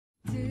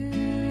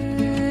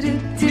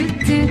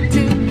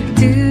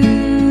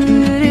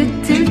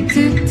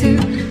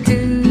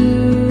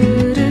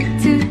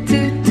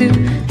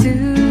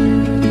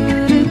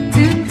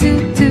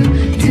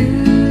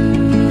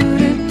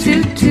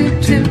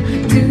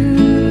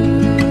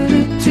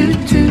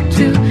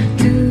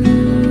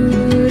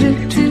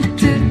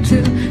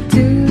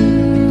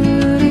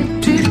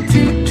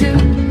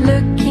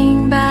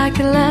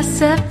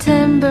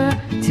September,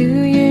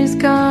 2 years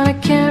gone, I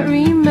can't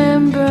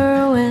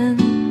remember when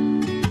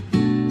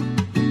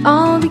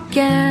all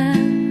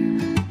began.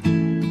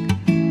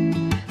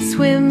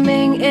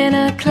 Swimming in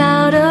a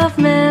cloud of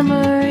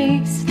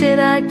memories. Did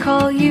I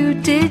call you?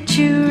 Did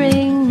you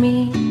ring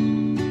me?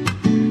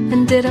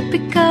 And did I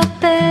pick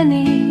up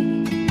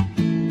any?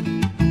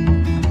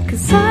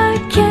 'Cause I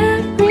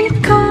can't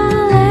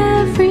recall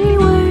every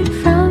word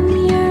from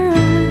your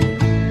eye.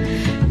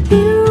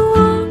 You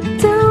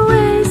walked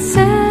away,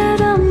 said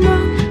I'm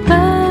wrong,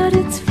 but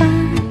it's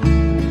fine.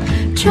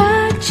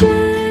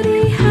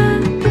 Tragedy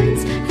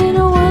happens in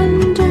a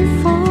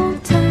wonderful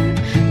time,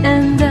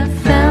 and I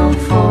fell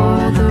for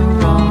the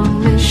wrong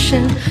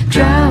mission,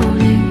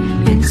 drowning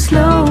in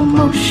slow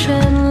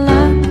motion.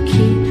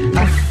 Lucky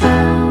I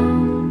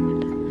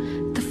found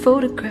the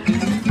photograph.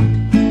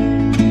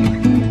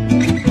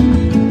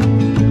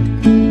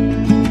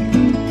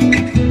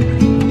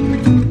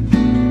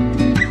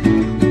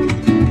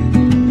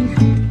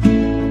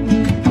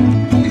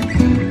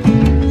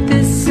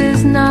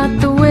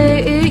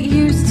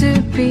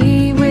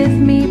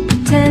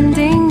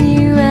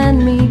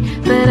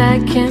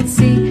 Can't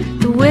see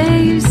the way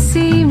you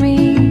see me.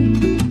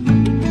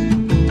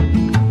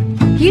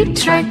 You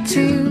tried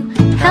to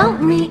help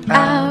me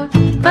out,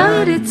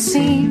 but it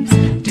seems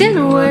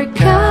didn't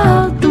work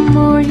out. The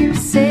more you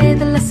say,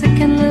 the less I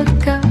can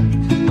look up.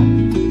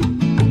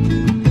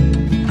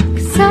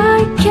 'Cause I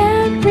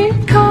can't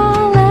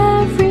recall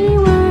every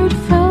word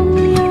from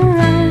your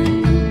eye.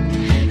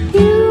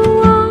 You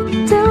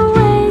walked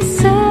away,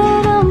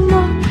 said I'm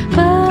wrong,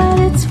 but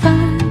it's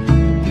fine.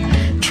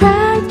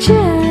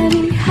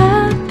 Tragedy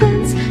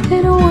happens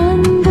in a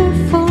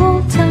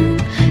wonderful time,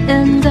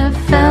 and I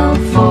fell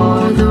for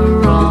the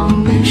wrong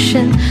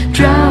mission,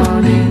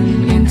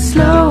 drowning in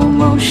slow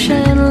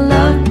motion.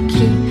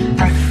 Lucky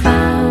I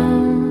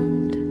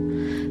found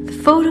the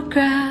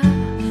photograph.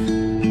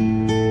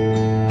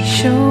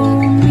 Show